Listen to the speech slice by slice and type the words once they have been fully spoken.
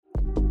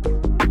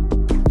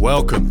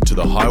Welcome to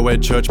the Highway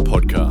Church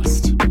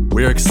podcast.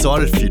 We are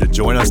excited for you to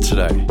join us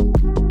today.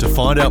 To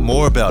find out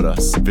more about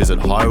us, visit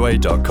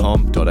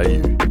highway.com.au.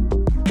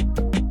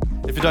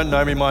 If you don't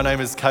know me, my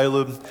name is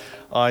Caleb.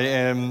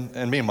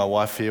 And me and my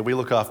wife here, we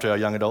look after our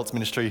young adults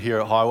ministry here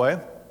at Highway.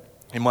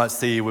 You might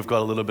see we've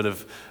got a little bit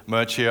of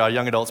merch here. Our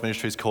young adults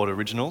ministry is called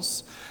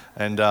Originals.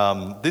 And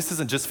this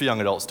isn't just for young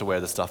adults to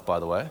wear the stuff, by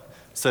the way.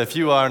 So if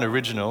you are an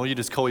original, you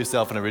just call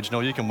yourself an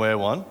original, you can wear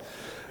one.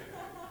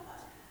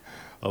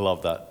 I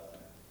love that.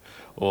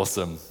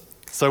 Awesome.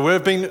 So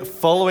we've been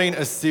following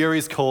a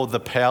series called The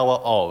Power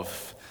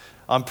Of.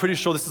 I'm pretty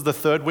sure this is the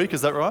third week,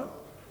 is that right?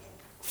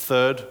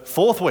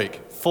 Fourth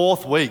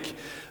week.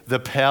 The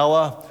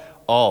Power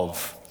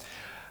Of.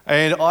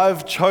 And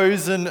I've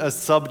chosen a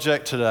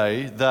subject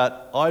today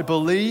that I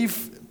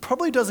believe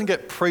probably doesn't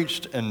get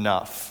preached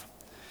enough,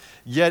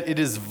 yet it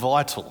is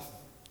vital.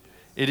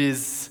 It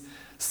is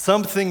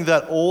something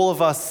that all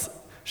of us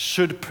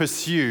should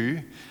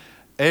pursue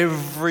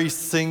every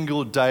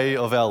single day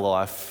of our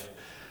life.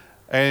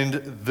 And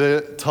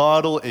the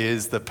title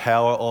is The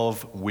Power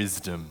of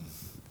Wisdom.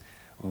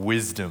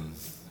 Wisdom.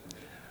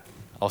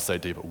 I'll say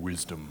deeper,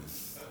 wisdom.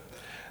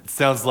 It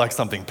sounds like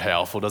something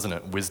powerful, doesn't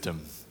it?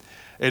 Wisdom.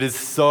 It is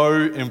so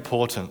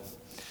important.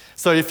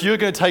 So if you're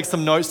going to take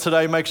some notes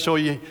today, make sure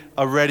you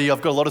are ready.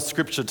 I've got a lot of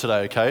scripture today,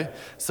 okay?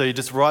 So you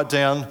just write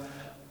down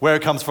where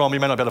it comes from. You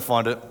may not be able to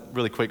find it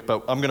really quick,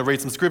 but I'm going to read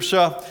some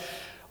scripture.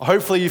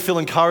 Hopefully you feel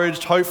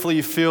encouraged. Hopefully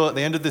you feel at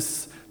the end of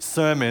this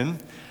sermon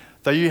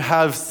that you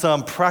have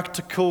some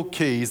practical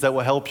keys that will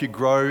help you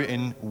grow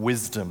in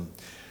wisdom.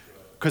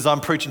 Because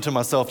I'm preaching to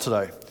myself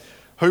today.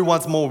 Who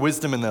wants more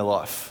wisdom in their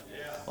life?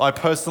 Yeah. I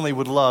personally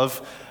would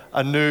love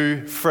a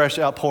new, fresh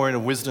outpouring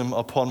of wisdom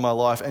upon my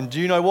life. And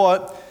do you know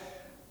what?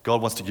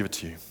 God wants to give it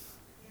to you.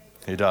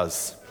 He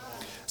does.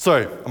 So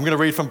I'm going to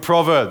read from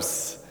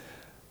Proverbs.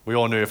 We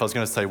all knew if I was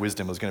going to say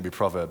wisdom, it was going to be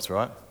Proverbs,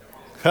 right?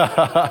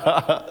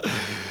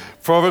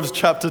 Proverbs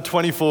chapter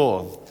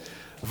 24.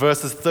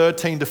 Verses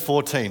 13 to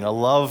 14. I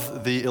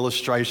love the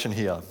illustration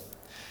here.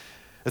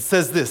 It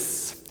says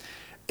this: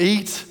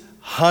 "Eat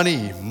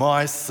honey,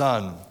 my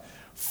son,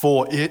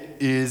 for it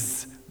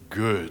is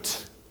good.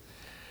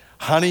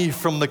 Honey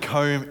from the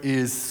comb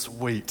is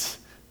sweet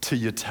to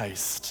your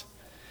taste.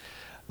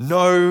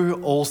 Know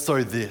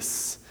also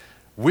this: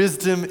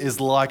 wisdom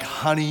is like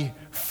honey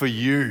for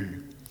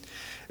you.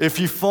 If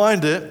you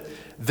find it,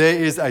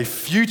 there is a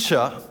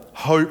future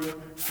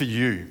hope for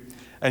you,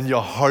 and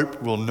your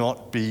hope will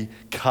not be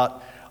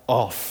cut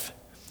off.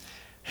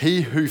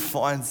 He who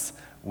finds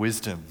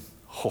wisdom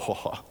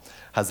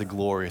has a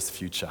glorious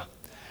future."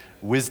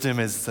 Wisdom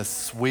is as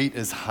sweet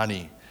as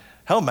honey.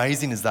 How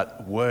amazing is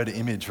that word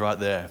image right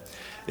there?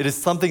 It is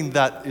something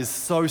that is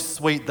so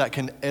sweet that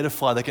can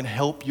edify, that can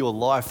help your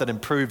life, that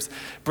improves,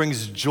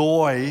 brings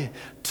joy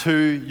to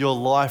your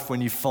life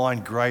when you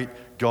find great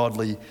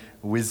godly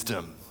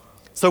wisdom.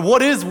 So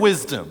what is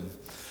wisdom?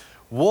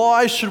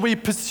 Why should we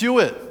pursue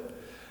it?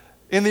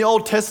 In the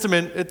Old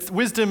Testament,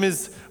 wisdom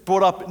is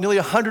brought up nearly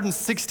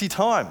 160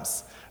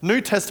 times. New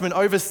Testament,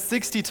 over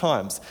 60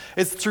 times.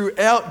 It's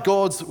throughout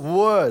God's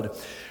word.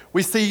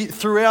 We see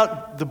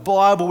throughout the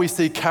Bible, we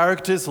see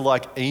characters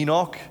like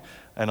Enoch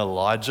and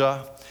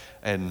Elijah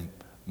and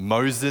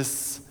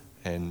Moses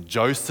and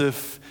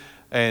Joseph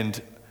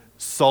and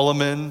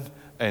Solomon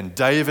and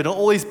David, and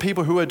all these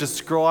people who are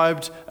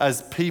described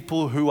as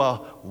people who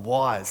are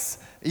wise.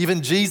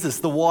 Even Jesus,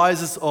 the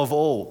wisest of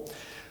all.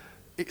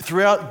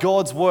 Throughout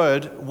God's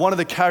word, one of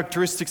the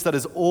characteristics that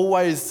is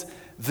always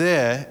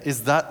there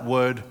is that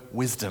word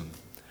wisdom,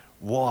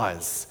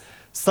 wise,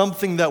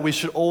 something that we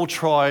should all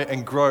try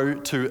and grow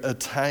to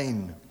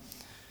attain.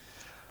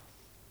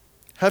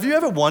 Have you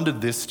ever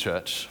wondered this,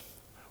 church,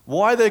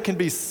 why there can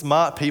be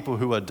smart people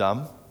who are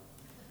dumb?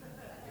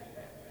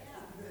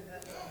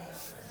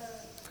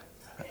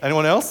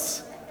 Anyone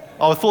else?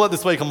 I thought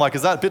this week, I'm like,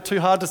 is that a bit too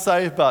hard to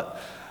say? But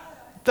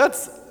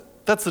that's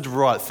the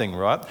right thing,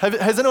 right?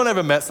 Has anyone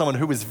ever met someone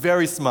who is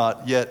very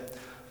smart, yet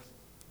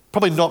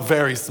probably not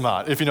very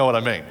smart, if you know what I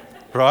mean,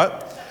 right?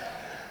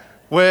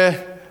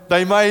 Where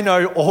they may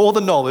know all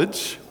the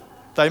knowledge,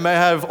 they may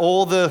have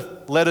all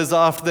the letters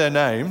after their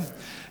name,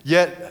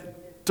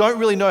 yet don't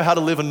really know how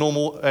to live a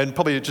normal and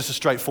probably just a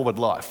straightforward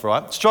life,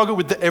 right? Struggle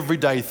with the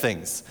everyday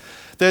things.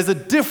 There's a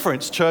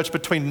difference, church,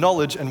 between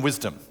knowledge and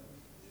wisdom.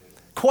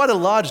 Quite a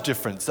large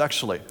difference,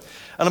 actually.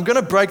 And I'm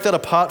going to break that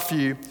apart for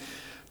you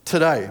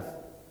today.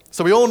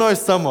 So we all know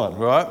someone,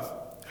 right,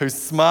 who's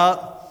smart,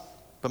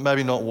 but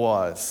maybe not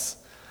wise.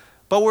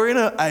 But we're in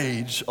an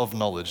age of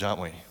knowledge,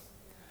 aren't we?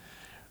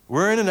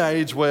 We're in an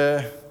age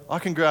where I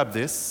can grab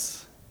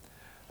this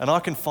and I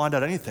can find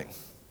out anything.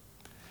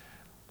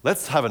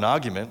 Let's have an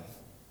argument.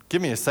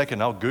 Give me a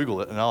second, I'll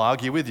Google it and I'll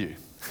argue with you.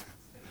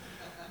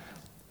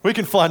 We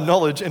can find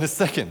knowledge in a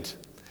second.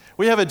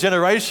 We have a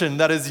generation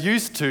that is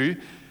used to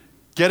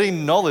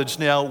getting knowledge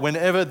now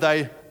whenever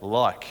they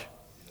like.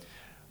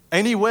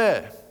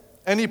 Anywhere.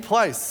 Any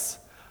place.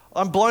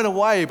 I'm blown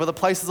away by the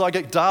places I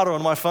get data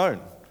on my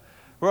phone,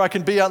 where I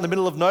can be out in the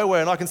middle of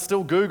nowhere and I can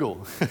still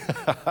Google.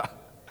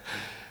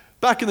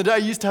 Back in the day,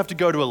 you used to have to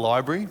go to a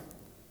library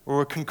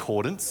or a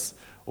concordance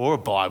or a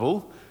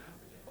Bible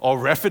or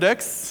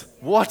Refidex.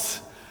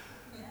 What?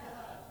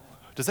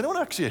 Does anyone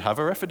actually have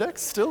a Refidex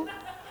still?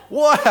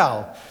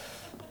 Wow.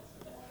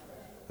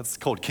 That's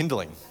called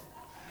kindling.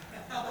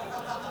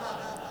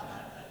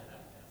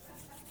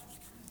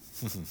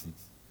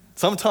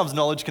 Sometimes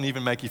knowledge can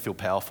even make you feel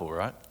powerful,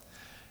 right?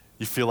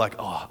 You feel like,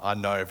 oh, I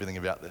know everything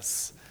about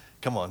this.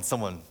 Come on,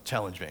 someone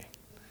challenge me.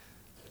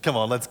 Come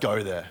on, let's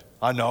go there.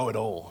 I know it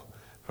all,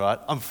 right?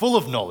 I'm full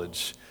of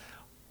knowledge.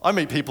 I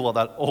meet people like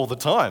that all the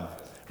time,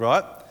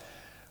 right?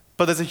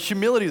 But there's a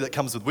humility that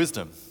comes with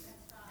wisdom.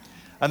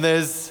 And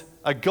there's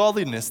a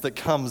godliness that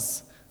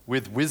comes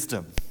with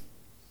wisdom.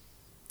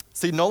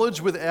 See, knowledge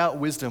without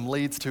wisdom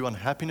leads to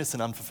unhappiness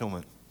and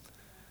unfulfillment.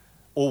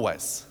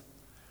 Always.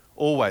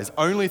 Always.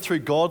 Only through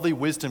godly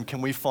wisdom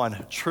can we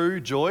find true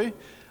joy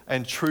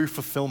and true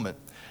fulfillment.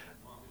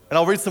 And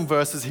I'll read some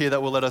verses here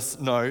that will let us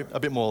know a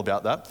bit more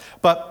about that.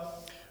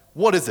 But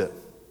what is it?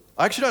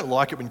 I actually don't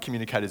like it when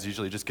communicators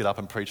usually just get up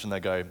and preach and they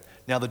go,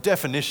 now the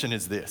definition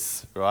is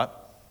this, right?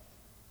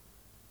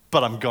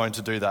 But I'm going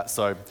to do that,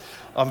 so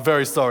I'm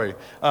very sorry.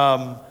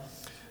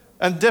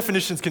 And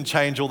definitions can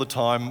change all the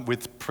time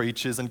with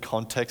preachers and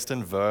context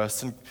and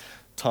verse and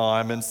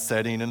time and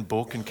setting and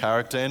book and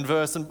character and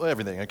verse and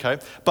everything, okay?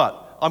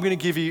 But I'm going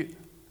to give you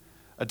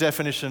a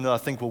definition that I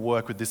think will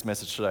work with this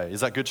message today.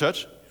 Is that good,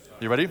 church?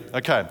 You ready?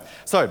 Okay.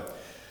 So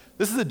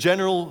this is a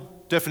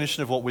general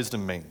definition of what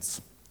wisdom means.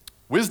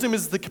 Wisdom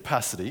is the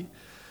capacity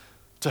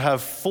to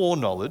have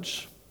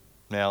foreknowledge.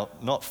 Now,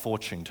 not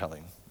fortune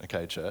telling,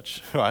 okay,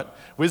 church, right?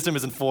 Wisdom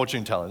isn't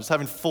fortune telling, just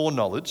having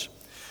foreknowledge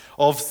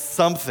of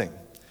something,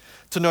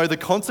 to know the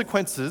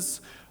consequences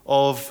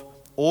of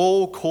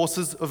all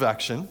courses of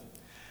action,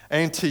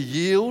 and to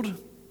yield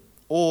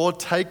or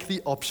take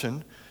the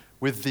option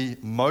with the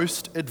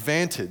most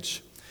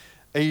advantage,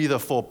 either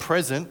for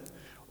present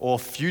or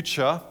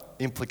future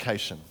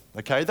implication.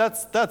 Okay,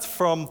 that's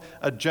from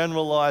a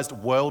generalized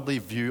worldly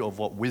view of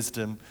what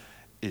wisdom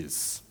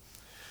is.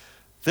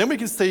 Then we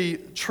can see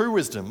true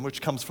wisdom,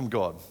 which comes from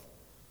God.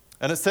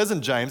 And it says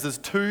in James, there's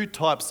two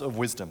types of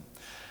wisdom.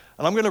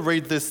 And I'm going to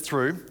read this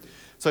through.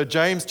 So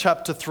James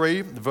chapter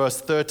 3, verse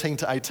 13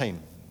 to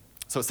 18.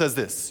 So it says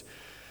this,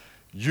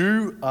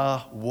 you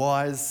are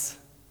wise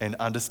and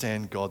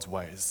understand God's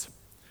ways.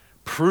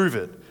 Prove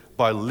it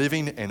by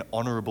living an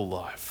honorable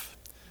life,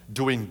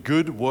 doing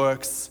good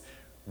works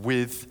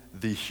with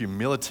the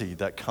humility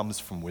that comes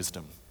from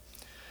wisdom.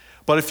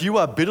 But if you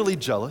are bitterly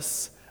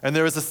jealous and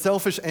there is a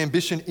selfish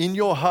ambition in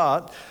your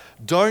heart,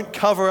 don't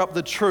cover up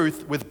the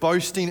truth with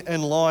boasting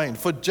and lying,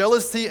 for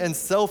jealousy and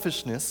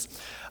selfishness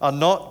are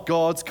not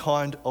God's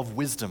kind of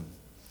wisdom.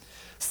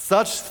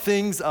 Such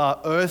things are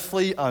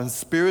earthly,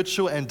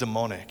 unspiritual, and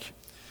demonic.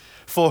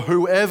 For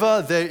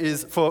wherever there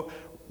is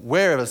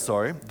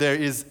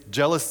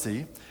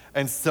jealousy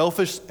and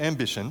selfish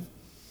ambition,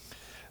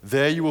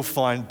 there you will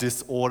find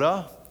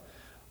disorder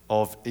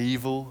of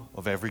evil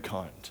of every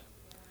kind.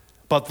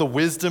 But the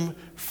wisdom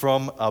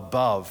from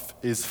above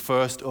is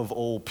first of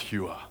all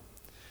pure.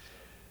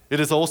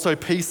 It is also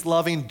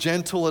peace-loving,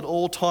 gentle at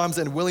all times,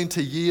 and willing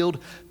to yield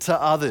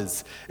to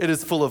others. It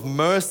is full of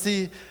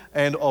mercy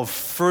and of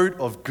fruit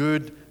of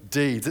good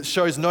deeds. It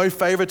shows no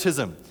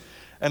favoritism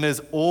and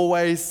is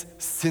always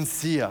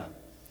sincere.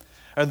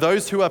 And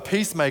those who are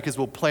peacemakers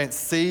will plant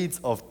seeds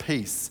of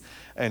peace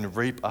and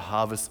reap a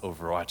harvest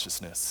of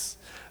righteousness.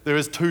 There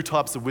is two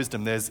types of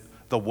wisdom. There's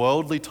the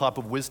worldly type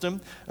of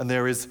wisdom, and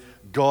there is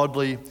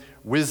godly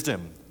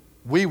wisdom.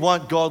 We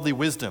want godly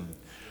wisdom.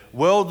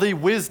 Worldly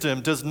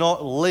wisdom does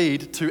not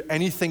lead to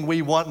anything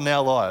we want in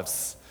our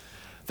lives.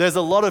 There's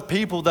a lot of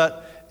people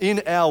that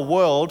in our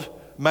world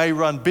may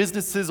run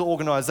businesses,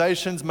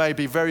 organizations, may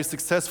be very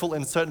successful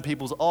in certain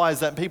people's eyes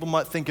that people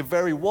might think are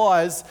very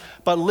wise,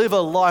 but live a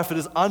life that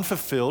is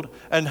unfulfilled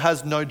and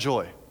has no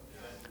joy,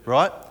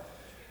 right?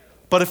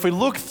 But if we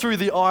look through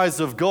the eyes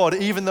of God,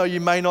 even though you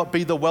may not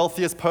be the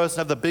wealthiest person,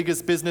 have the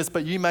biggest business,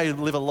 but you may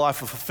live a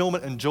life of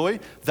fulfillment and joy,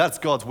 that's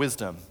God's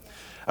wisdom.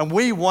 And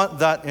we want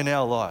that in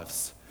our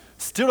lives.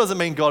 Still doesn't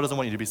mean God doesn't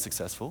want you to be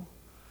successful.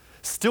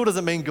 Still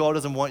doesn't mean God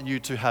doesn't want you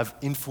to have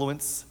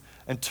influence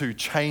and to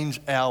change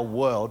our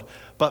world.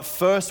 But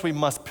first we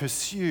must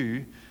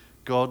pursue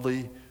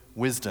godly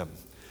wisdom.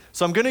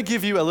 So I'm going to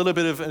give you a little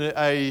bit of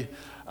an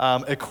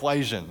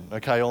equation,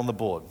 okay, on the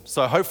board.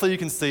 So hopefully you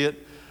can see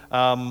it.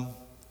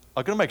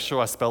 I've got to make sure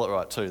I spell it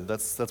right too.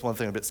 That's one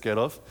thing I'm a bit scared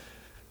of.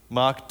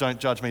 Mark, don't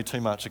judge me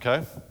too much,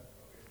 okay?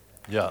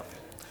 Yeah.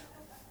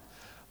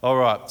 All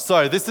right.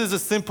 So this is a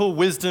simple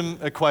wisdom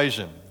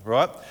equation,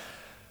 right?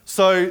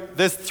 So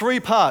there's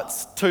three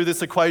parts to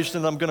this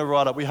equation that I'm going to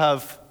write up.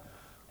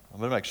 I'm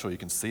going to make sure you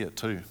can see it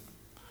too.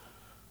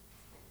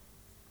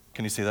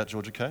 Can you see that,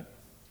 Georgia Kate?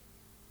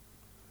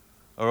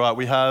 All right.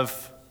 We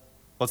have,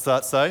 what's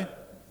that say?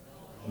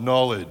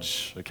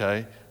 Knowledge,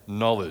 okay?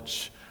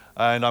 Knowledge.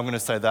 And I'm going to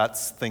say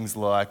that's things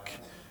like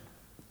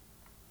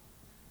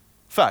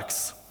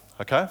facts,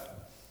 okay?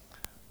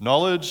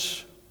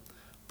 Knowledge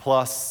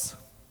plus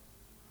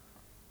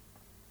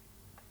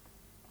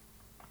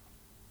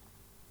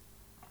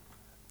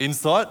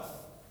insight,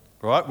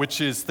 right,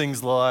 which is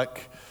things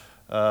like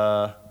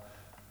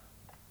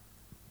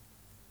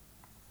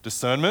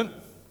discernment,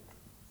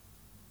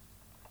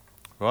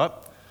 right,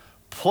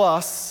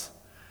 plus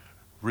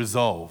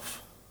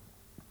resolve.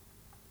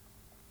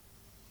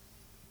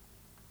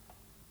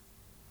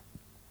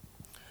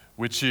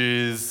 Which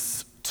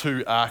is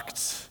to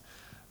act.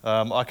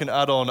 I can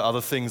add on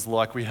other things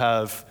like we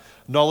have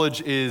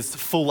knowledge is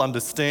full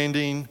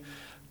understanding,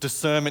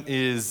 discernment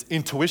is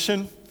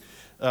intuition,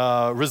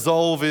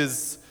 resolve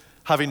is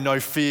having no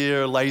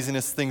fear,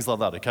 laziness, things like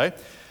that, okay?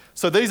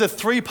 So these are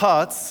 3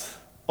 parts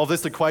of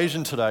this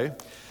equation today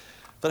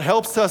that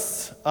helps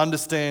us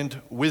understand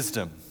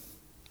wisdom.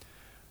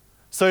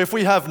 So if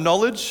we have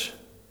knowledge,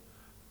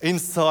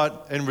 insight,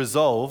 and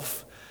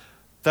resolve,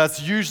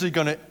 that's usually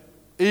going to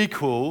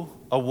equal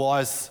a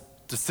wise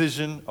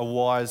decision, a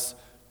wise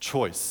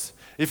choice.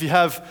 If you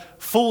have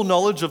full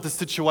knowledge of the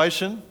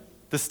situation,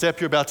 the step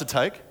you're about to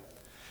take,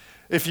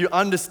 if you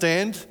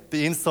understand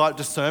the insight,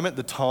 discernment,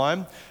 the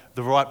time,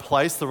 the right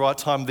place, the right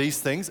time, these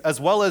things,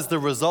 as well as the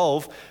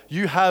resolve,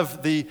 you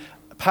have the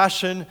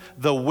passion,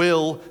 the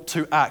will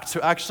to act,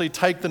 to actually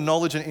take the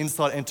knowledge and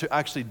insight and to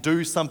actually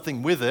do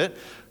something with it,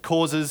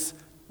 causes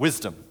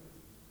wisdom.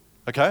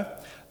 Okay?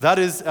 That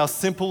is our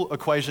simple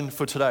equation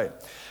for today.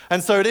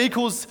 And so it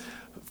equals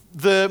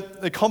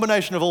the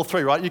combination of all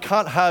 3, right? You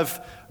can't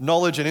have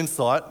knowledge and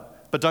insight,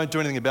 but don't do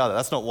anything about it.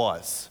 That's not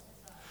wise.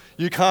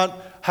 You can't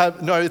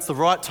have, no, it's the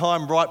right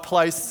time, right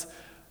place,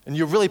 and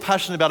you're really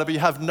passionate about it, but you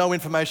have no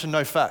information,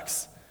 no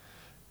facts.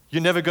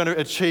 You're never going to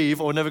achieve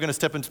or never going to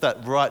step into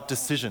that right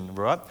decision,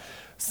 right?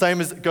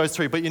 Same as it goes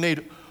through, but you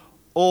need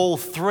all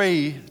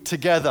 3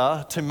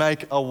 together to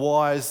make a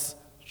wise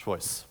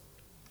choice.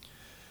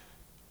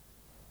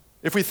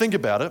 If we think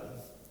about it,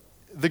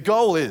 the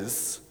goal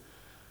is,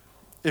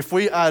 if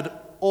we add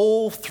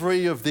all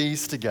 3 of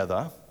these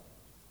together,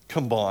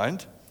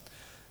 combined,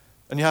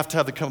 and you have to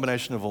have the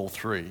combination of all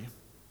 3,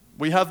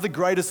 we have the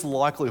greatest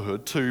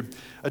likelihood to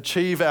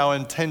achieve our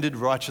intended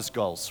righteous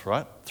goals,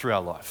 right, through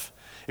our life.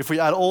 If we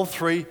add all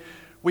 3,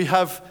 we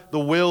have the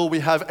will, we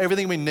have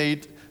everything we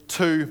need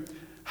to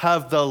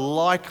have the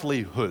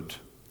likelihood.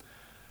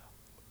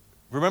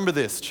 Remember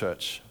this,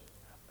 church.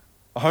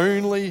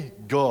 Only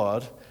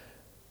God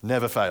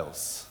never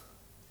fails.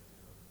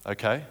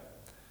 Okay?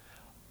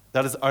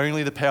 That is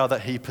only the power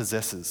that He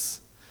possesses.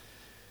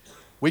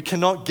 We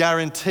cannot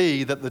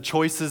guarantee that the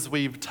choices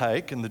we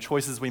take and the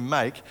choices we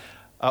make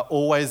are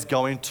always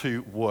going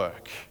to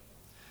work.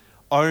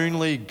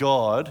 Only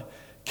God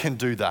can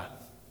do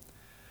that.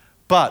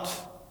 But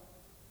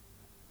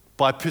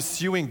by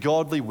pursuing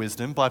godly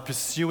wisdom, by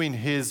pursuing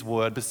His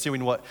word,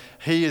 pursuing what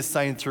He is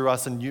saying through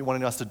us and you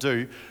wanting us to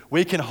do,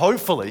 we can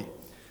hopefully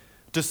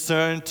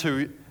discern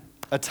to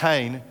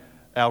attain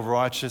our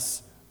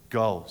righteous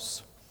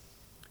goals.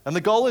 And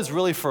the goal is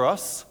really for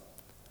us,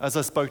 as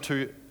I spoke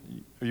to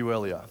you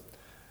earlier.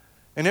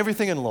 In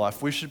everything in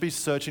life, we should be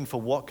searching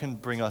for what can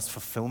bring us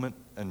fulfillment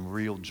and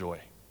real joy.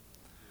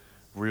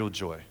 Real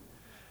joy.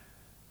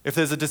 If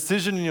there's a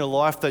decision in your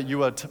life that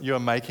you are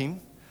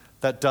making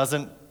that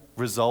doesn't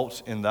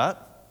result in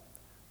that,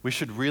 we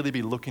should really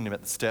be looking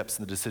at the steps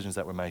and the decisions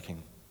that we're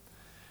making.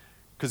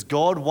 Because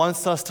God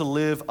wants us to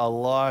live a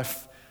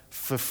life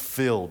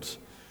fulfilled.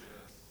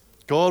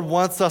 God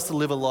wants us to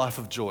live a life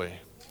of joy.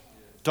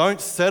 Don't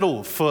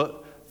settle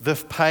for the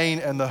pain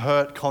and the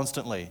hurt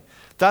constantly.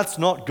 That's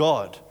not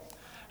God.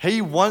 He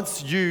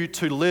wants you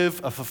to live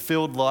a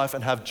fulfilled life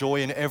and have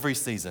joy in every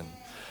season,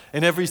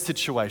 in every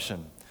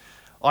situation.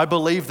 I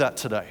believe that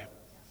today.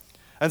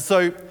 And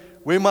so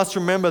we must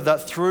remember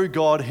that through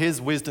God,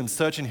 His wisdom,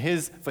 searching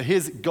for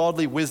His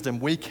godly wisdom,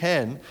 we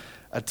can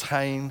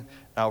attain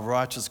our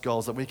righteous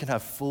goals, that we can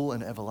have full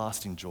and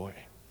everlasting joy.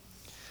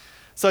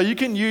 So you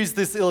can use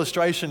this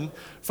illustration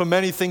for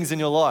many things in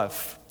your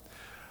life.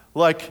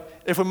 Like,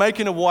 if we're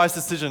making a wise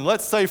decision,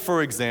 let's say,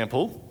 for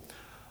example,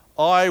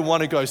 I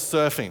want to go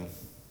surfing.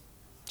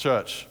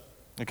 Church,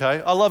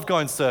 okay? I love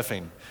going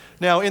surfing.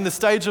 Now, in the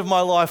stage of my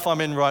life I'm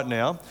in right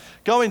now,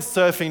 going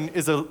surfing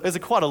is a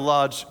quite a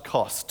large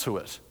cost to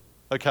it,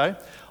 okay?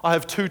 I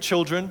have 2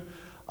 children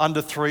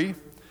under 3.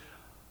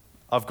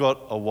 I've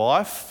got a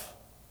wife.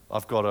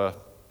 I've got a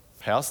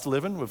house to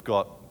live in. We've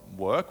got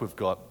work. We've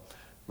got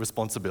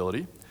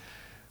responsibility.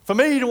 For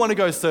me to want to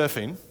go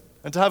surfing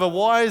and to have a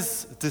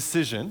wise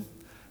decision,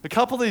 a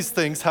couple of these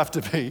things have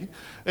to be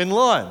in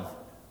line,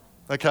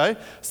 okay?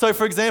 So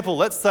for example,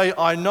 let's say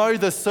I know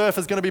the surf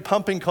is going to be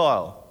pumping,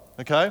 Kyle,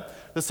 okay?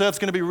 The surf's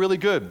going to be really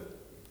good,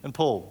 and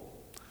Paul.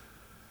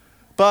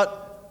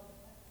 But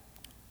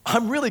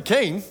I'm really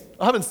keen.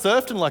 I haven't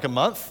surfed in like a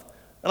month,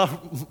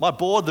 and my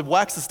board, the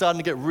wax is starting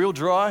to get real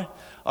dry.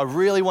 I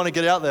really want to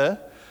get out there.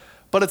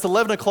 But it's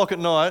 11 o'clock at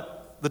night,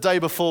 the day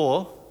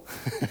before,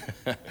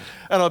 and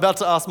I'm about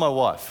to ask my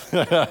wife.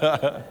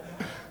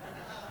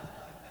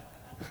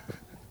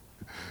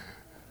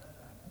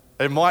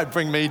 It might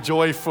bring me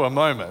joy for a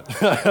moment,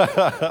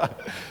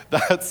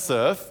 that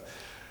surf.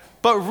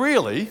 But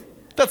really,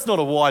 that's not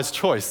a wise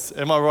choice.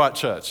 Am I right,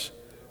 church?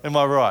 Am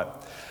I right?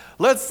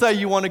 let's say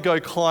you want to go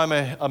climb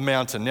a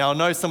mountain. Now, I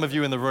know some of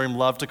you in the room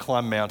love to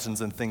climb mountains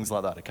and things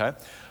like that, okay?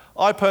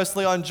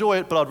 I enjoy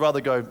it, but I'd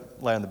rather go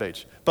lay on the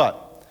beach.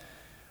 But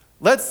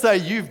let's say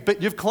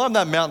you've climbed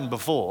that mountain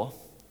before.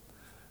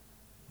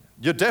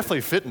 You're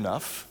definitely fit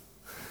enough,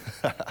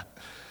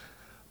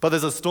 but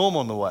there's a storm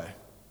on the way.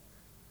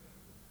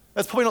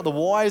 That's probably not the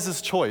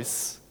wisest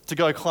choice to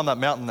go climb that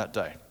mountain that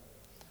day.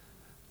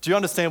 Do you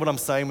understand what I'm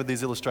saying with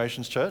these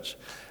illustrations, church?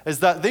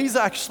 Is that these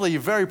are actually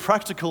very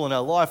practical in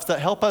our lives that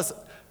help us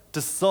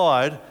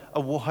decide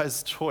a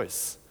wise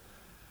choice.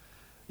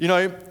 You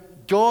know,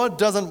 God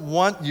doesn't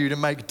want you to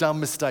make dumb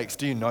mistakes.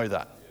 Do you know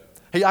that?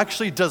 He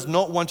actually does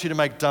not want you to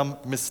make dumb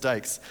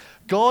mistakes.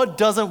 God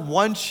doesn't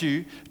want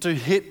you to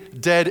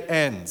hit dead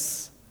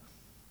ends.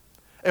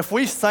 If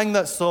we sang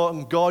that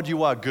song, God,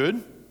 You Are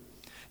Good,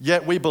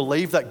 yet we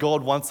believe that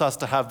God wants us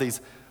to have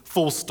these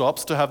full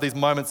stops, to have these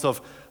moments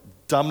of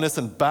dumbness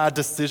and bad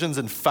decisions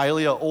and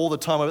failure all the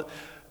time,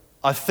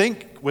 I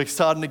think we're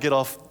starting to get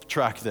off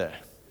track there.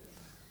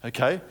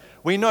 Okay?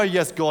 We know,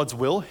 yes, God's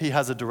will. He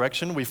has a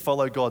direction. We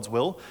follow God's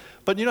will.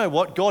 But you know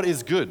what? God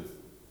is good.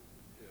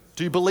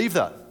 Do you believe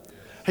that?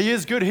 He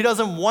is good. He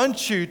doesn't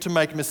want you to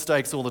make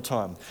mistakes all the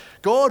time.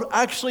 God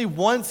actually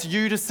wants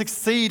you to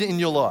succeed in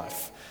your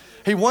life.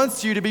 He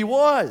wants you to be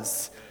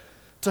wise,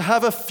 to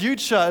have a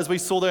future, as we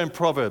saw there in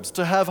Proverbs,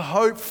 to have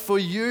hope for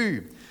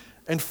you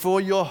and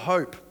for your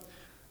hope.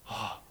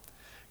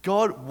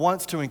 God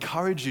wants to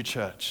encourage you,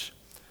 church.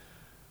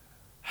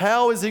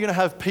 How is he going to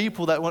have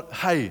people that want,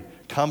 hey,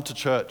 come to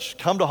church,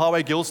 come to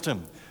Highway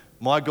Gilston.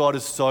 My God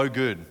is so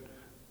good.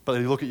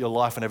 But you look at your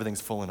life and everything's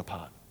falling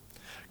apart.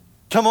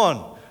 Come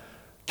on,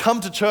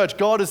 come to church.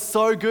 God is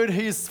so good.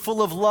 He is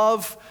full of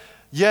love.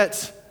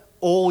 Yet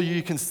all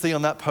you can see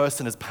on that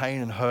person is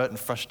pain and hurt and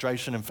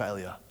frustration and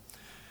failure.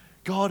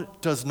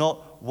 God does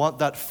not want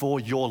that for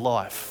your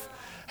life.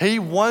 He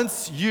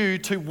wants you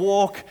to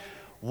walk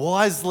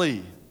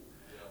wisely.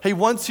 He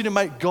wants you to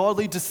make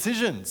godly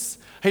decisions.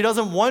 He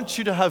doesn't want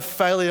you to have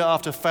failure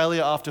after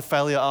failure after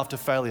failure after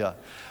failure.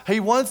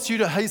 He wants you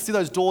to see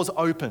those doors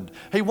opened.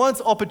 He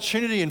wants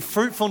opportunity and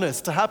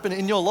fruitfulness to happen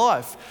in your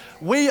life.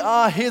 We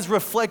are his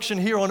reflection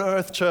here on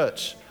earth,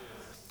 church.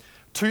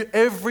 To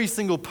every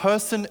single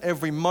person,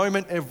 every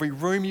moment, every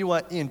room you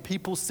are in,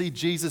 people see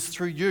Jesus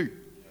through you.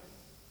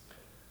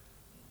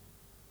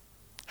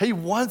 He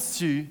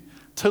wants you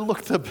to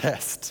look the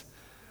best.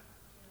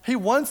 He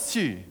wants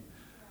you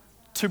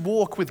to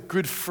walk with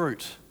good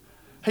fruit.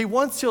 He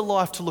wants your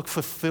life to look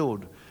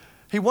fulfilled.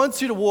 He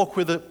wants you to walk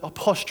with a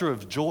posture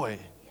of joy.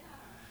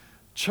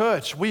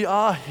 Church, we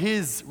are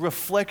his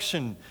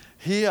reflection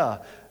here,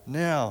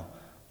 now,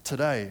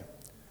 today.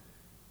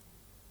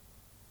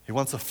 He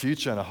wants a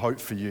future and a hope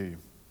for you,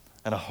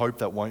 and a hope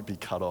that won't be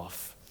cut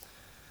off.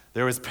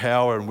 There is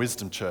power in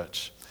wisdom,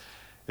 church.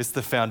 It's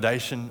the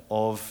foundation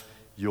of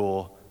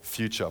your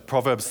future.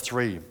 Proverbs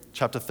 3,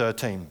 chapter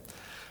 13.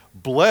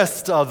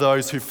 Blessed are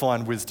those who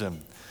find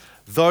wisdom,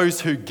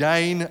 those who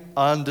gain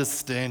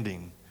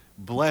understanding.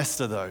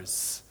 Blessed are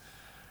those.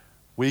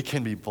 We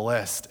can be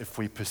blessed if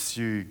we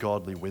pursue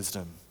godly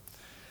wisdom.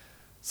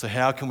 So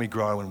how can we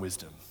grow in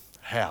wisdom?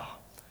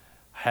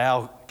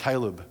 How,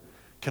 Caleb,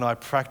 can I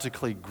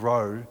practically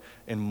grow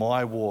in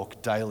my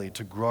walk daily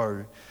to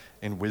grow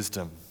in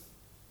wisdom?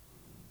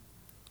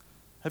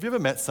 Have you ever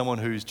met someone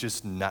who's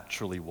just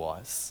naturally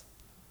wise?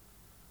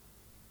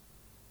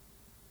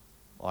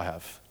 I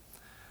have.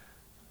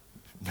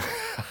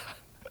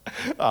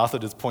 Arthur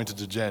just pointed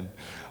to Jen.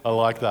 I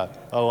like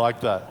that.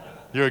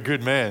 You're a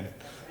good man.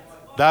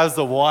 That was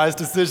a wise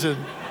decision.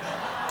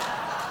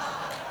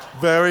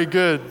 Very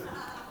good.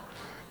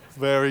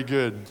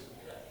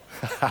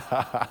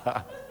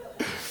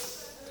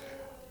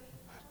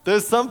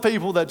 There's some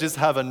people that just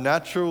have a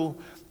natural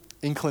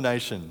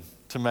inclination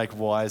to make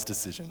wise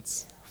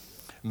decisions.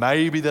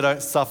 Maybe they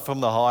don't suffer from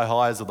the high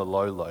highs or the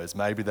low lows.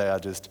 Maybe they are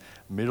just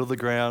middle of the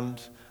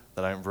ground.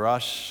 They don't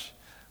rush.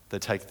 They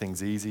take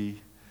things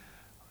easy.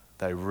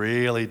 They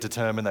really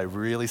determine, they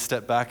really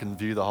step back and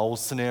view the whole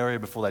scenario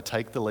before they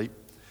take the leap.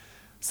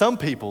 Some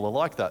people are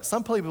like that.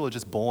 Some people are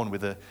just born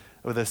with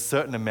a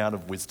certain amount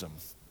of wisdom.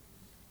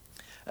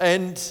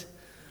 And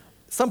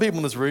some people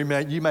in this room,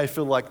 you may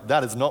feel like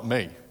that is not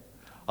me.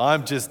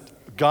 I'm just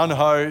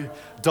gung-ho,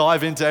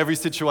 dive into every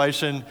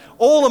situation,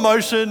 all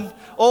emotion,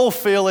 all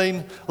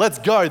feeling. Let's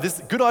go.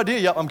 This good idea.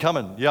 Yep, I'm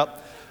coming.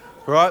 Yep.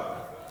 Right?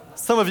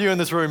 Some of you in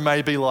this room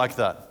may be like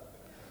that.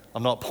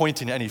 I'm not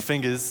pointing any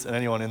fingers at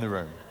anyone in the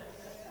room.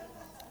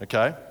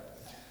 Okay?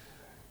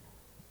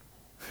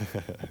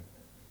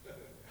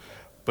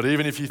 But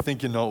even if you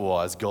think you're not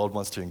wise, God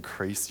wants to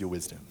increase your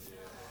wisdom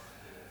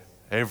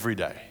every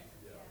day.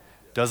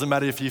 Doesn't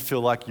matter if you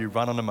feel like you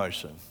run on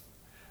emotion.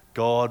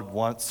 God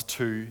wants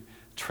to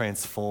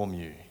transform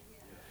you.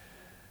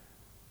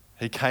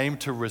 He came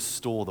to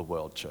restore the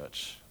world,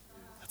 church.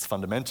 That's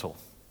fundamental.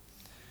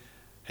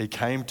 He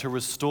came to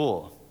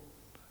restore,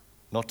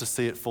 not to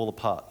see it fall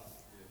apart.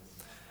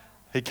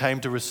 He came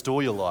to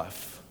restore your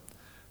life,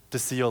 to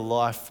see your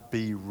life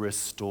be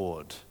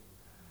restored.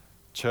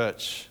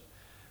 Church,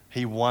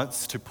 He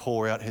wants to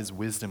pour out his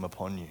wisdom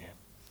upon you.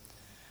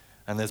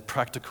 And there's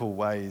practical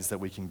ways that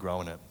we can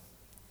grow in it.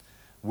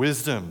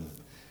 Wisdom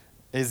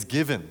is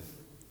given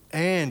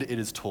and it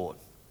is taught.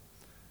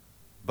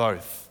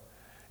 Both.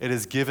 It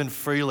is given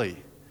freely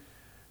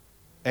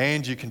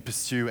and you can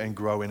pursue and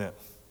grow in it.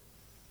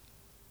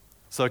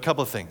 So a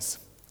couple of things.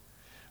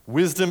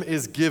 Wisdom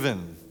is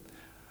given.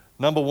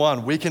 Number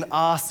one, we can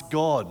ask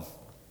God.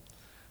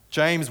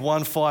 James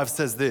 1:5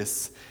 says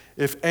this,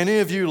 if any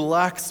of you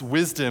lacks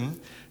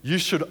wisdom, you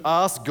should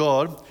ask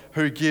God,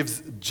 who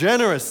gives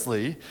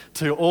generously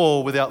to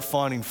all without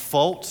finding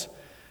fault,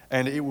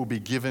 and it will be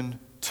given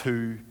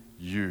to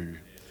you.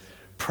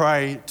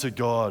 Pray to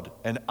God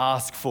and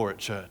ask for it,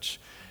 church.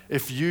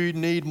 If you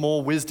need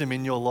more wisdom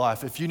in your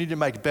life, if you need to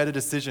make better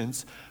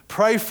decisions,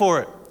 pray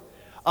for it.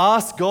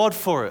 Ask God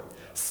for it.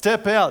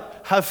 Step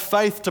out. Have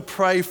faith to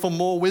pray for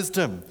more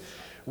wisdom.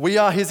 We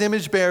are his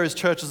image bearers,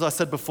 church, as I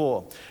said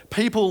before.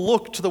 People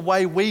look to the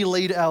way we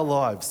lead our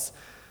lives.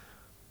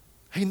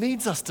 He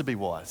needs us to be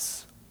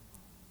wise.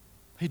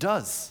 He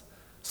does.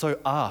 So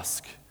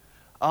ask.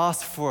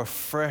 Ask for a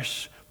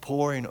fresh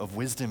pouring of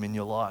wisdom in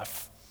your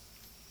life.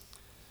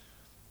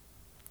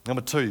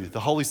 Number two, the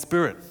Holy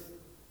Spirit.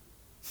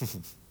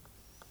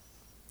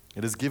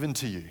 It is given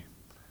to you.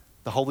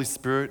 The Holy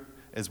Spirit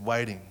is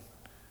waiting.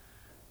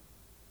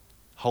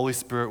 Holy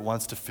Spirit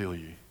wants to fill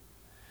you.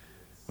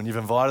 When you've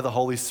invited the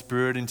Holy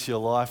Spirit into your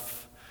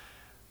life,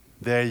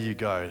 there you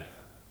go.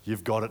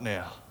 You've got it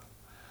now.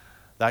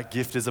 That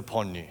gift is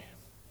upon you,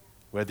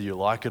 whether you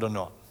like it or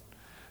not.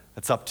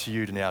 It's up to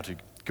you now to,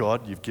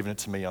 God, you've given it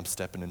to me, I'm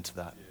stepping into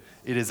that.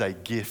 It is a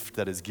gift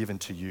that is given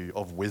to you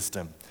of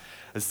wisdom.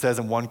 It says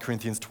in 1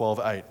 Corinthians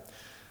 12:8,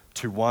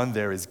 to one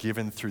there is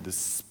given through the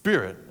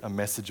Spirit a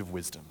message of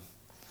wisdom.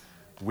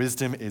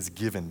 Wisdom is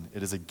given.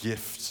 It is a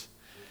gift.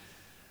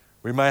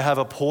 We may have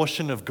a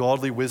portion of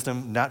godly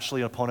wisdom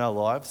naturally upon our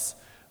lives.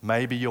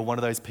 Maybe you're one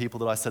of those people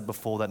that I said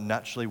before that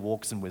naturally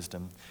walks in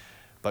wisdom,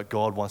 but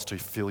God wants to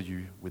fill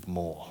you with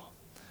more.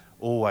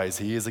 Always.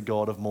 He is a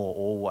God of more,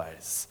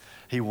 always.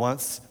 He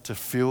wants to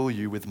fill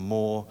you with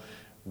more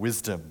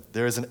wisdom.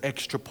 There is an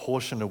extra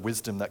portion of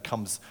wisdom that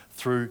comes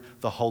through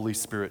the Holy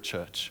Spirit,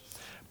 church.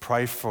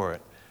 Pray for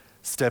it.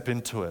 Step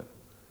into it.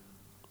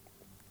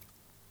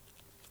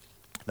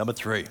 Number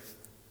three,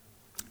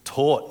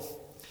 taught.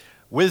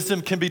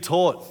 Wisdom can be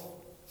taught.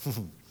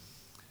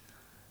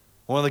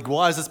 One of the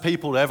wisest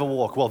people to ever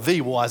walk, well,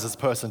 the wisest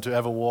person to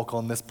ever walk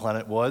on this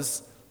planet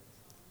was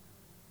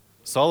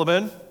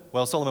Solomon.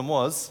 Well, Solomon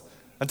was,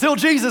 until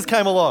Jesus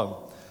came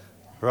along,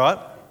 right?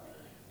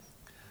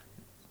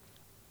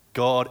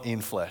 God in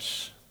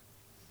flesh.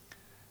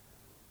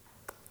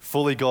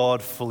 Fully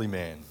God, fully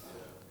man.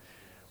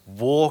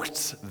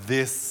 Walked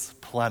this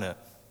planet.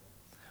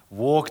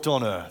 Walked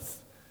on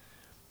earth.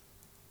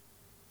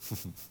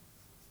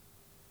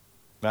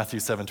 Matthew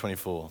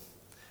 7:24.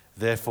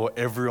 Therefore,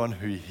 everyone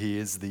who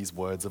hears these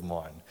words of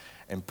mine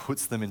and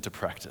puts them into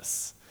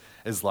practice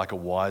is like a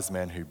wise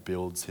man who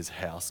builds his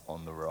house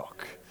on the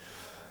rock.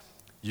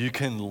 You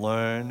can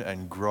learn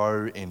and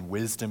grow in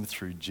wisdom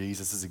through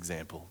Jesus'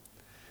 example.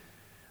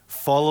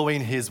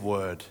 Following his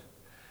word,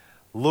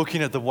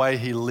 looking at the way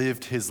he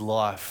lived his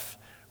life,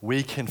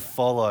 we can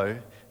follow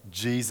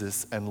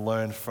Jesus and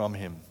learn from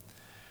him.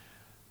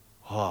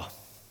 Oh,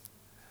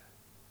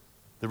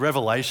 the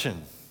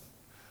revelation,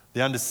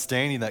 the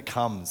understanding that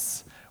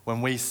comes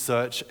when we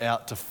search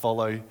out to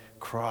follow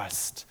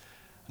Christ.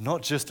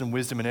 Not just in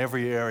wisdom in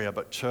every area,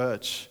 but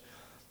church,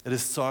 it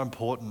is so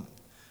important.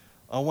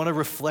 I want to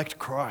reflect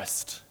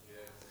Christ.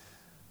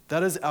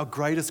 That is our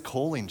greatest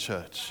calling,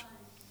 church.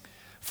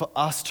 For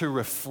us to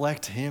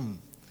reflect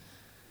him.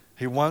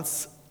 He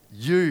wants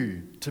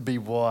you to be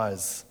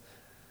wise.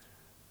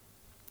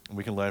 And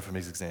we can learn from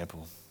his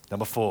example.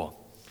 Number 4,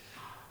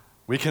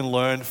 we can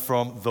learn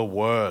from the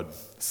word.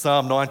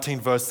 Psalm 19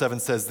 verse 7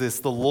 says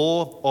this, the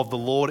law of the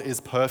Lord is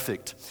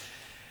perfect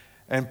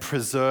and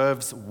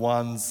preserves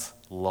one's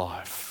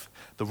life.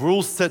 The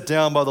rules set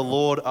down by the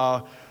Lord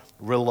are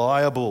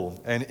reliable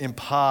and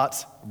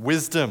impart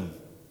wisdom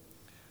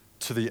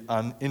to the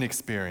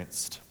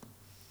inexperienced.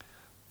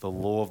 The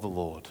law of the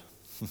Lord.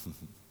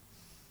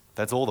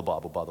 That's all the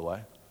Bible, by the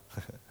way.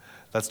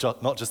 That's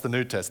not just the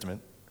New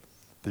Testament,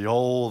 the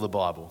whole of the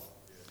Bible.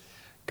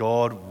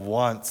 God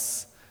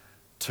wants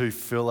to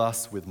fill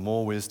us with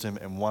more wisdom,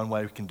 and one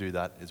way we can do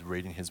that is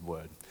reading his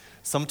word.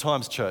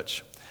 Sometimes,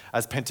 church,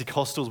 as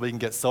Pentecostals, we can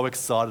get so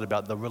excited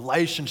about the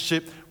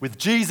relationship with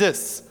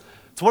Jesus.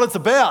 It's what it's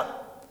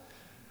about.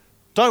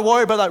 Don't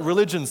worry about that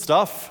religion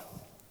stuff.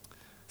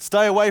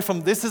 Stay away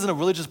from, this isn't a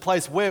religious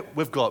place where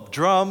we've got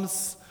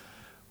drums,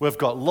 we've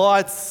got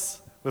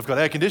lights, we've got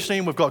air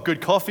conditioning, we've got good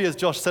coffee, as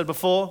Josh said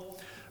before,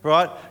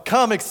 right?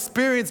 Come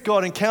experience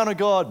God, encounter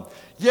God.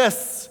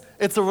 Yes,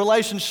 it's a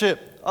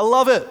relationship. I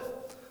love it.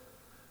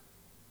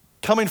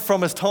 Coming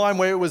from a time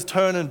where it was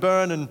turn and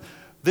burn and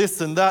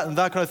this and that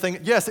kind of thing.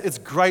 Yes, it's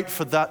great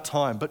for that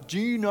time. But do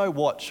you know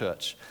what,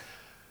 church?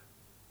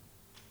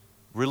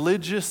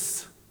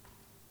 Religious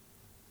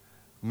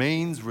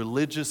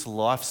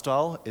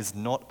lifestyle is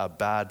not a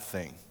bad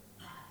thing.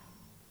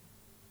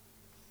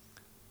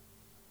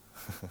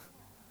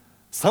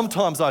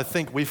 Sometimes I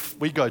think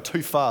we go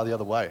too far the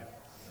other way.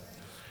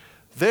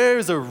 There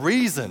is a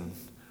reason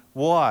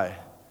why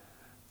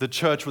the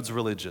church was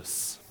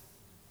religious.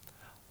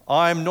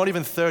 I'm not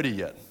even 30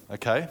 yet,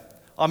 okay?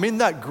 I'm in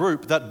that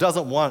group that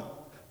doesn't want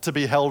to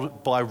be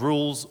held by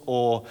rules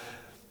or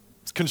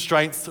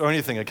constraints or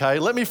anything, okay?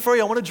 Let me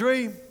free, I want to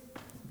dream,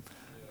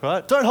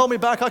 right? Don't hold me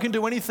back, I can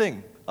do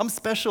anything. I'm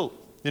special,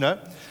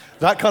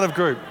 that kind of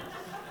group.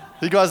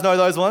 You guys know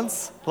those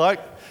ones? Like,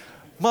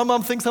 my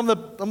mum thinks I'm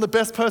the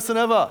best person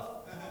ever.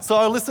 So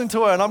I listen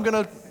to her and I'm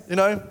going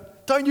to,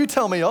 don't you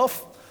tell me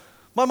off.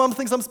 My mum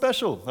thinks I'm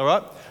special, all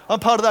right?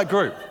 I'm part of that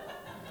group,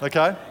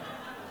 okay?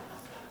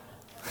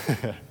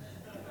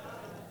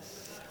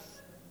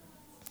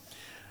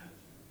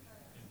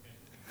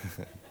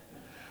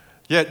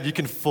 Yet you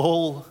can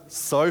fall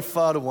so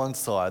far to one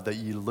side that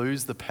you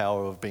lose the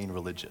power of being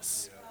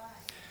religious.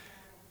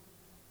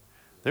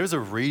 There's a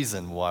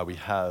reason why we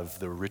have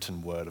the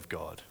written word of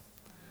God.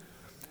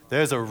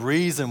 There's a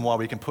reason why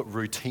we can put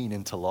routine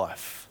into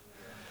life.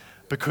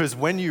 Because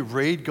when you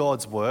read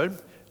God's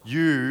word,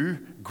 you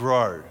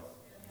grow.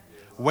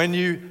 When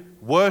you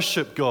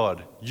worship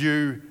God,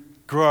 you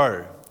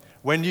grow.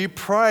 When you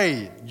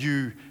pray,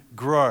 you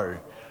grow.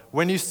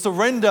 When you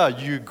surrender,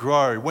 you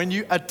grow. When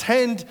you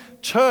attend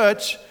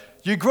church,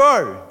 you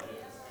grow.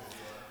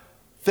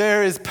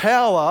 There is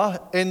power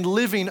in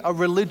living a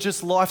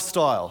religious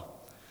lifestyle.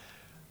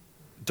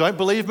 Don't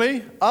believe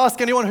me?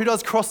 Ask anyone who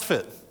does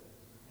CrossFit.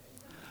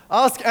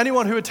 Ask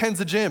anyone who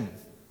attends a gym.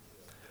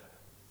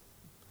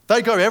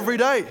 They go every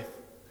day.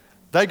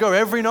 They go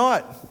every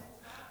night.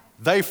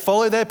 They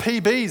follow their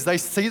PBs. They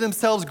see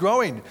themselves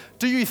growing.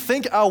 Do you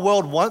think our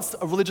world wants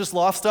a religious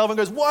lifestyle and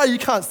goes, why you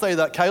can't say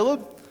that,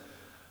 Caleb?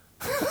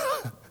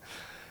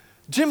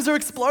 Gyms are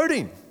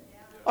exploding.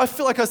 I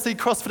feel like I see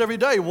CrossFit every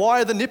day.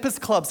 Why are the Nippers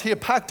clubs here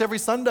packed every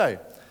Sunday?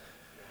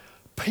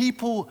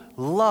 People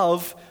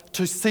love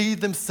to see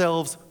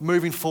themselves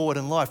moving forward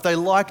in life. They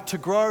like to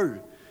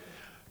grow.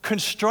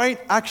 Constraint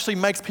actually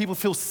makes people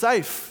feel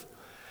safe.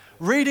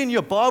 Reading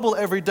your Bible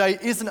every day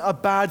isn't a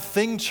bad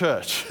thing,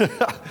 church.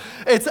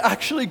 It's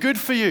actually good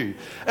for you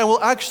and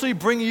will actually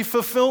bring you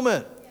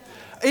fulfillment.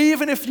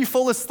 Even if you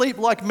fall asleep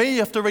like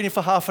me after reading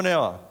for half an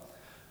hour,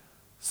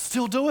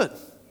 still do it.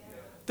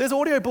 There's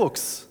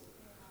audiobooks.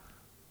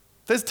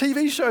 There's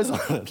TV shows on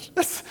it.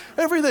 That's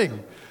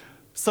everything.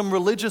 Some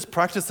religious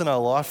practice in our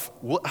life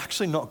will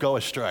actually not go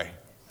astray.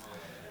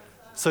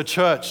 So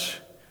church,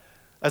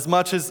 as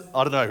much as,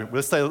 I don't know,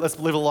 let's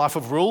live a life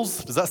of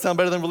rules. Does that sound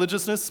better than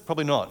religiousness?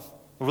 Probably not.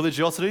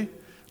 Religiosity?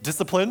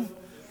 Discipline?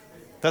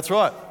 That's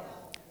right.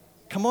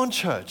 Come on,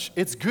 church.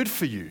 It's good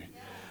for you.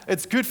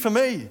 It's good for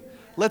me.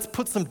 Let's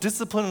put some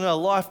discipline in our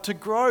life to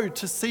grow,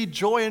 to see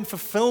joy and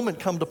fulfillment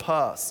come to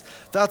pass.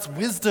 That's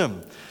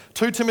wisdom.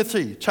 2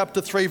 Timothy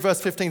chapter 3,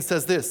 verse 15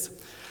 says this,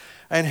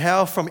 and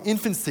how from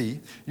infancy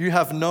you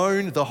have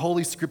known the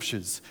Holy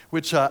Scriptures,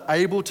 which are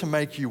able to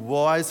make you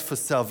wise for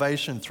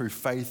salvation through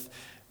faith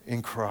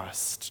in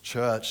Christ.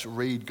 Church,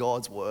 read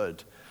God's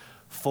word.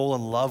 Fall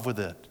in love with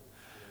it.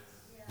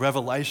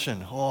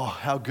 Revelation. Oh,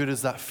 how good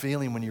is that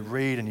feeling when you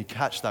read and you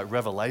catch that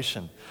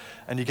revelation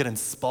and you get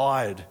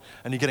inspired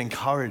and you get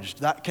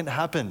encouraged. That can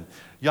happen.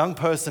 Young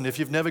person, if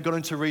you've never got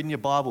into reading your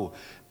Bible,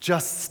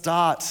 just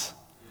start.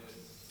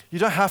 You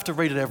don't have to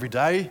read it every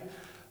day.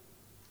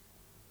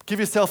 Give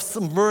yourself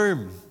some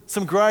room,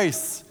 some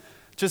grace.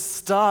 Just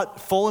start.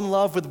 Fall in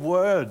love with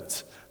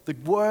words, the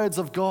words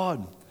of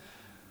God.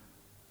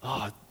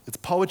 Oh, it's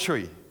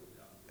poetry.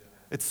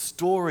 It's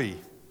story.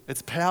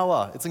 It's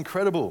power. It's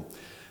incredible.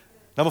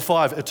 Number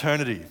 5,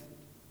 eternity.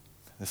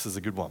 This is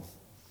a good one.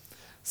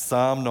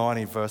 Psalm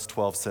 90 verse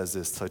 12 says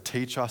this, so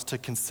teach us to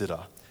consider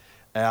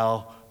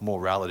our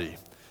morality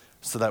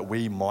so that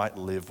we might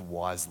live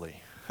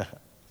wisely.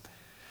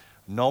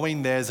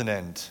 Knowing there's an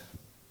end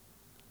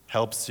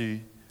helps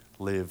you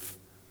live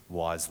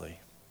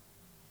wisely.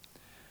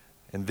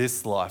 In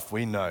this life,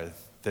 we know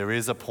there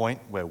is a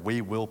point where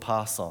we will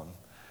pass on,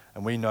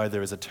 and we know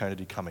there is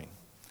eternity coming.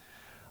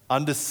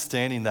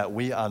 Understanding that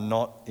we are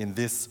not in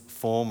this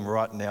form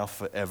right now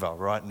forever,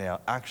 right now,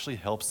 actually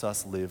helps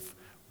us live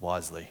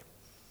wisely.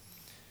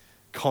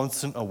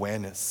 Constant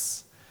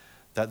awareness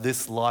that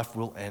this life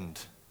will end.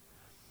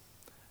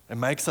 It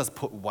makes us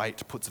put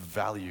weight, puts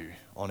value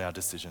on our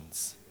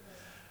decisions.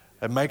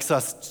 It makes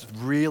us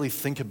really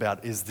think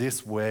about, is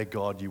this where,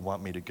 God, you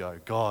want me to go?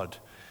 God,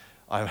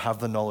 I have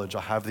the knowledge,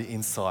 I have the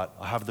insight,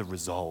 I have the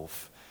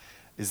resolve.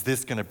 Is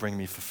this going to bring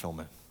me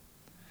fulfillment?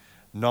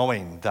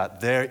 Knowing that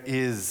there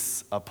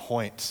is a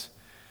point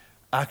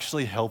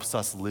actually helps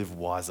us live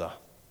wiser.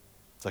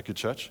 Is that good,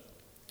 church?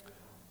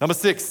 Number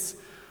 6,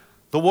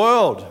 the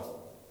world.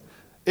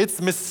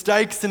 Its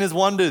mistakes and his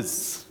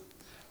wonders.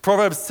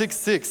 Proverbs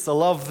 6:6. I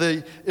love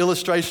the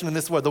illustration in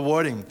this word, the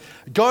wording.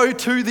 Go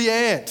to the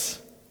ant,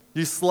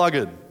 you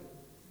sluggard.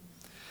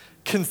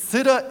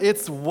 Consider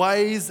its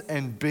ways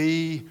and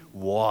be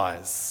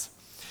wise.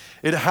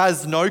 It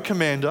has no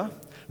commander,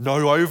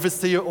 no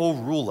overseer or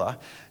ruler,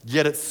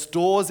 yet it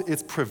stores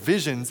its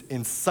provisions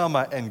in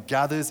summer and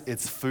gathers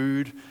its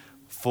food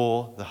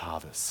for the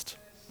harvest.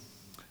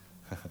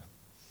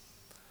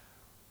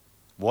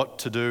 What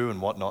to do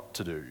and what not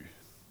to do,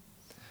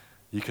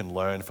 you can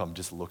learn from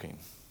just looking,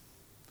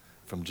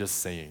 from just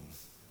seeing.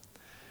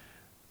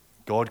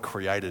 God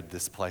created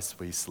this place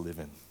we live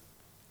in,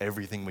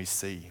 everything we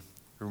see.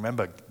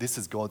 Remember, this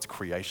is God's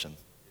creation.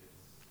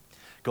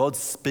 God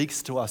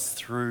speaks to us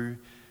through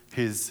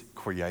his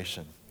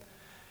creation.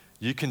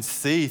 You can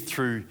see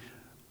through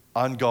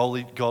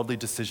ungodly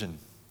decision.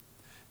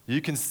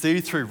 You can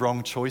see through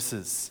wrong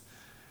choices.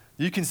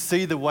 You can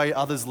see the way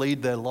others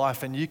lead their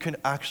life, and you can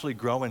actually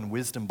grow in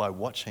wisdom by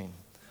watching,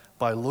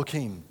 by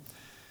looking.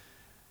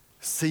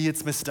 See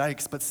its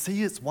mistakes, but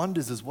see its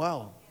wonders as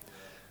well.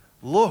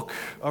 Look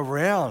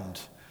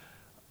around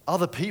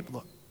other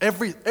people,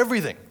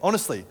 everything,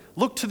 honestly.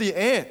 Look to the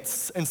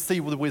ants and see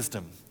the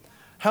wisdom.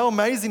 How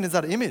amazing is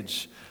that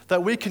image,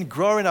 that we can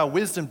grow in our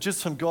wisdom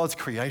just from God's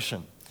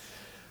creation.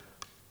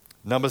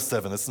 Number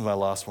 7, this is my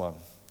last one.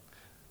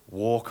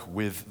 Walk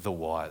with the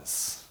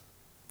wise.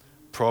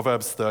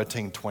 Proverbs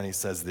 13:20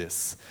 says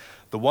this,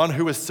 "The one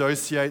who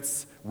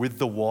associates with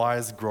the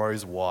wise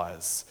grows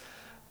wise,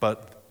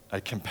 but a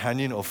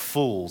companion of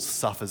fools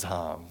suffers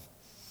harm."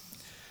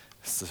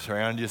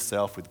 Surround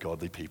yourself with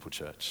godly people,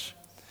 church.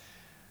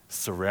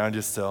 Surround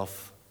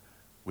yourself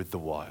with the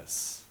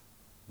wise.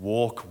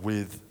 Walk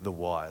with the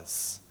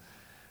wise.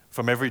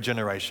 From every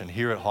generation,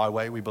 here at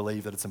Highway, we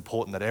believe that it's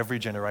important that every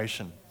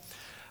generation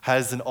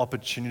has an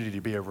opportunity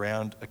to be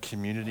around a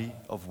community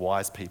of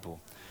wise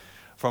people.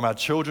 From our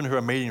children who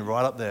are meeting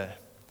right up there,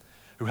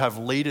 who have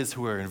leaders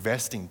who are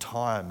investing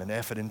time and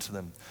effort into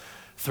them,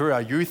 through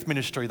our youth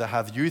ministry that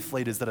have youth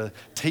leaders that are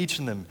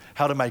teaching them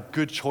how to make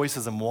good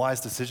choices and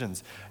wise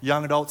decisions.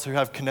 Young adults who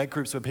have connect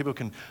groups where people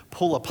can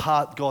pull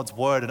apart God's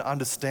word and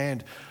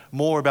understand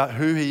more about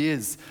who he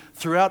is.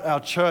 Throughout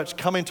our church,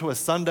 coming to a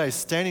Sunday,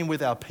 standing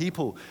with our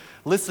people,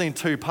 listening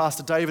to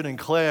Pastor David and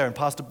Claire and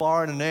Pastor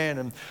Byron and Ann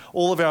and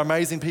all of our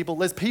amazing people.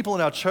 There's people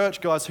in our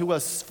church, guys, who are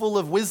full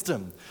of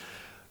wisdom.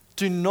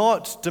 Do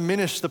not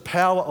diminish the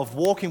power of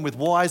walking with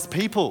wise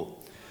people.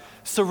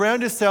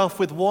 Surround yourself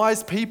with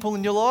wise people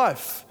in your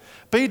life.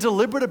 Be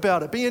deliberate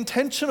about it. Be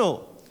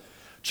intentional.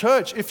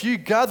 Church, if you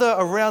gather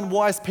around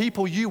wise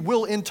people, you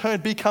will in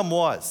turn become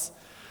wise.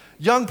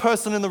 Young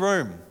person in the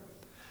room,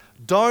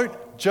 don't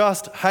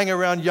just hang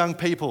around young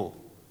people.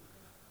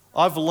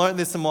 I've learned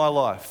this in my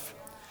life.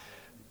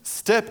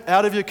 Step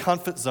out of your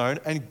comfort zone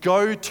and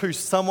go to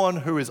someone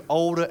who is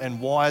older and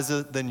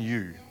wiser than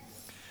you.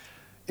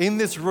 In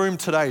this room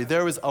today,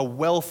 there is a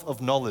wealth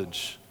of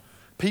knowledge.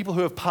 People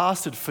who have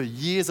pastored for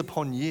years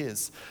upon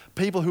years.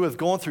 People who have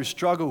gone through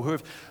struggle, who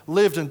have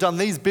lived and done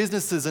these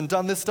businesses and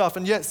done this stuff.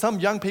 And yet some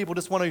young people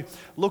just want to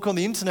look on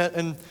the internet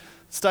and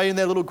stay in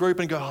their little group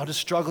and go, oh, just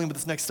struggling with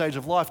this next stage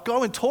of life.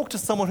 Go and talk to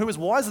someone who is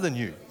wiser than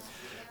you.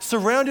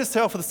 Surround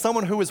yourself with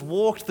someone who has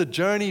walked the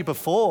journey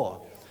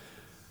before.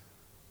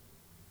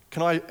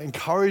 Can I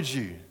encourage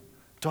you?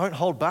 Don't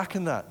hold back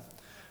in that.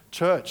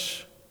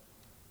 Church,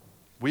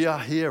 we are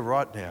here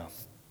right now.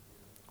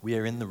 We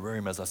are in the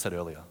room, as I said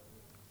earlier.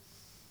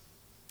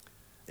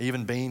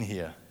 Even being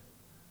here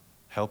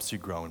helps you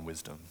grow in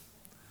wisdom.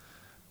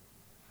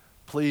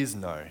 Please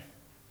know,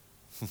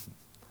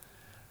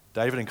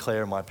 David and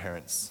Claire are my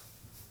parents.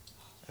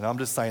 And I'm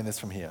just saying this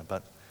from here,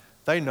 but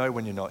they know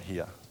when you're not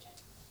here.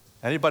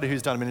 Anybody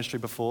who's done ministry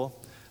before,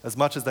 as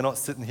much as they're not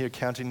sitting here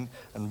counting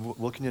and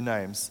looking your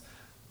names,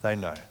 they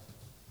know.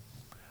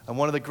 And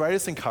one of the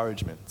greatest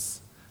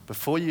encouragements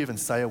before you even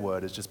say a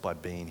word is just by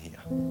being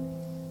here,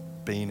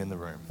 being in the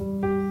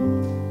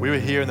room. We were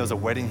here and there was a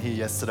wedding here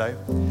yesterday,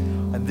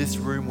 and this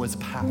room was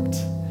packed.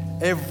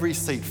 Every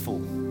seat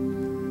full.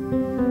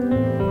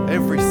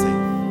 Every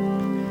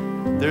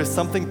seat. There is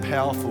something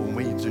powerful when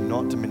we do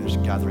not diminish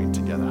gathering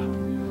together.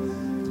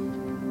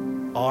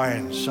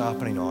 Iron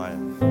sharpening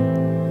iron.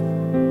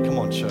 Come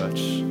on,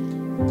 church.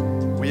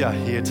 We are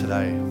here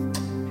today.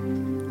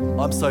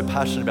 I'm so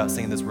passionate about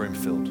seeing this room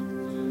filled.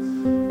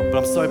 But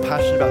I'm so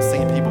passionate about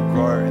seeing people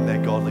grow in their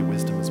godly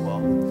wisdom as well.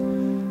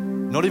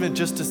 Not even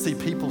just to see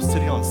people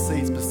sitting on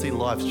seats, but see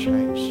lives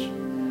change.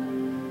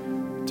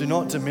 Do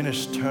not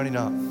diminish turning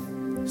up.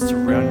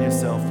 Surround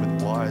yourself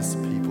with wise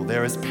people.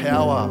 There is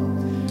power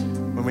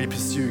when we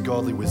pursue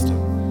godly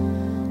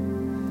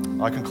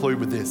wisdom. I conclude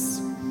with this.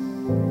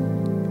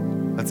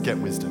 Let's get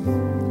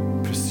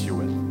wisdom.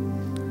 Pursue it.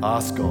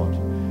 Ask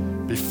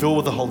God. Be filled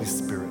with the Holy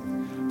Spirit.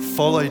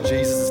 Follow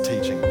Jesus'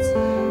 teachings.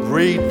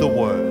 Read the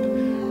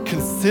Word.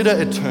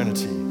 Consider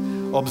eternity.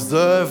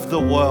 Observe the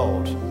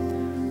world.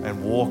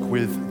 And walk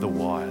with the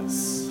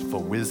wise.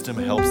 For wisdom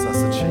helps us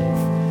achieve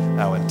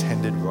our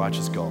intended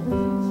righteous goal.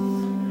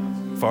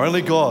 For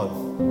only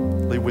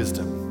godly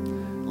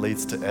wisdom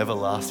leads to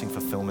everlasting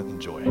fulfillment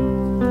and joy.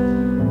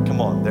 Come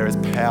on, there is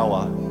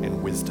power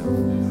in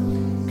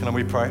wisdom. Can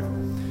we pray?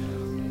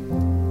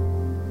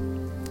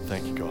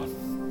 Thank you, God.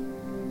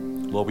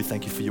 Lord, we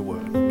thank you for your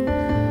word.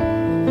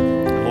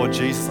 And Lord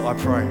Jesus, I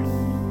pray,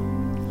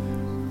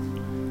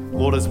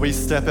 Lord, as we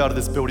step out of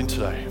this building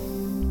today,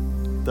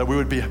 that we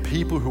would be a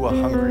people who are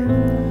hungry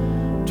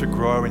to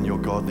grow in your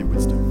godly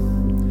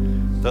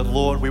wisdom. That,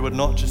 Lord, we would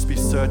not just be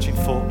searching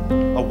for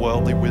a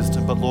worldly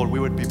wisdom, but, Lord, we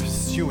would be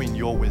pursuing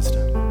your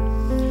wisdom.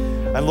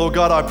 And, Lord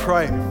God, I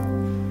pray,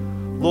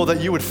 Lord,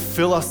 that you would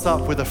fill us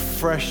up with a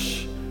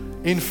fresh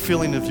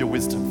infilling of your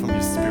wisdom from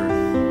your Spirit.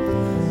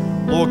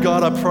 Lord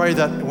God, I pray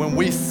that when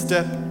we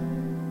step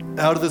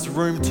out of this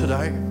room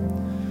today,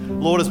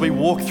 Lord, as we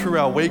walk through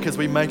our week, as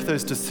we make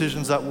those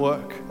decisions at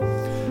work,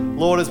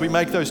 Lord, as we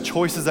make those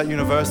choices at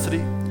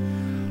university,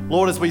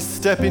 Lord, as we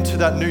step into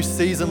that new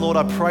season, Lord,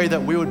 I pray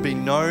that we would be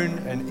known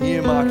and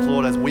earmarked,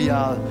 Lord, as we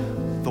are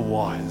the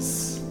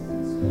wise.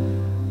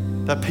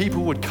 That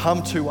people would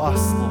come to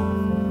us,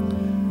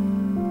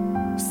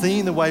 Lord,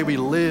 seeing the way we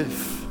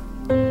live,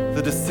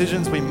 the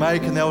decisions we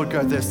make, and they would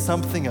go, there's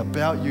something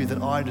about you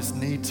that I just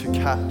need to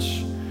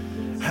catch.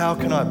 How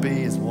can I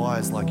be as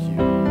wise like you?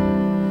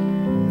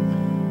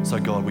 So,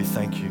 God, we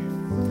thank you,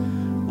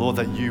 Lord,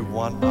 that you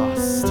want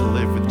us to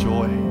live with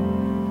joy.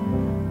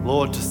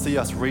 Lord, to see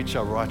us reach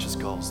our righteous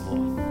goals,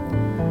 Lord,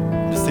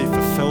 to see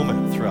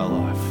fulfillment through our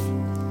life.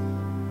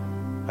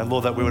 And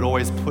Lord, that we would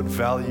always put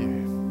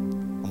value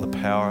on the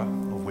power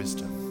of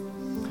wisdom.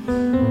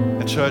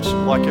 And church,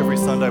 like every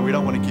Sunday, we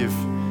don't want to give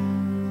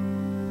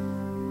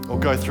or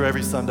go through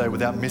every Sunday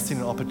without missing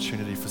an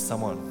opportunity for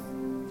someone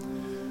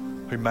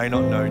who may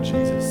not know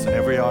Jesus. And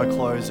every eye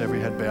closed,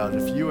 every head bowed.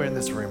 If you are in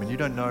this room and you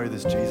don't know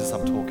this Jesus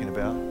I'm talking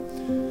about,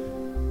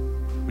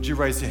 would you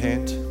raise your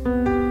hand?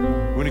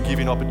 We want to give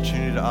you an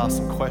opportunity to ask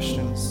some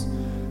questions,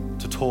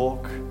 to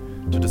talk,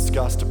 to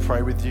discuss, to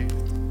pray with you,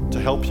 to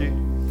help you.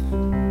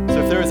 So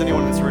if there is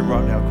anyone in this room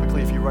right now,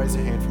 quickly, if you raise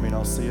your hand for me and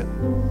I'll see it,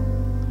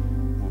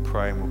 we'll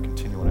pray and we'll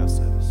continue on our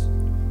service.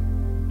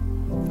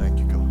 Thank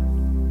you, God.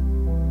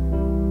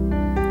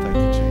 Thank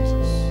you,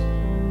 Jesus.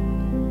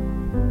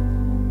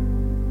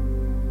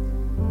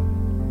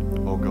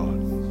 Oh, God,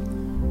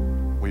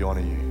 we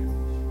honor you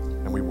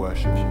and we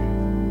worship you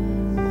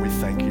and we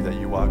thank you that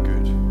you are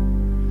good.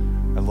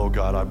 And Lord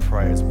God, I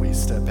pray as we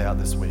step out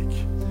this week,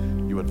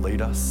 you would lead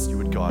us, you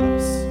would guide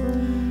us.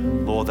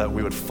 Lord, that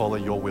we would follow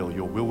your will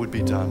would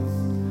be done,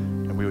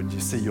 and we would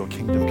see your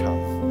kingdom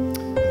come.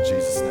 In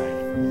Jesus'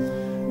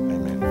 name,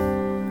 amen.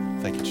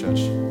 Thank you,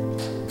 church.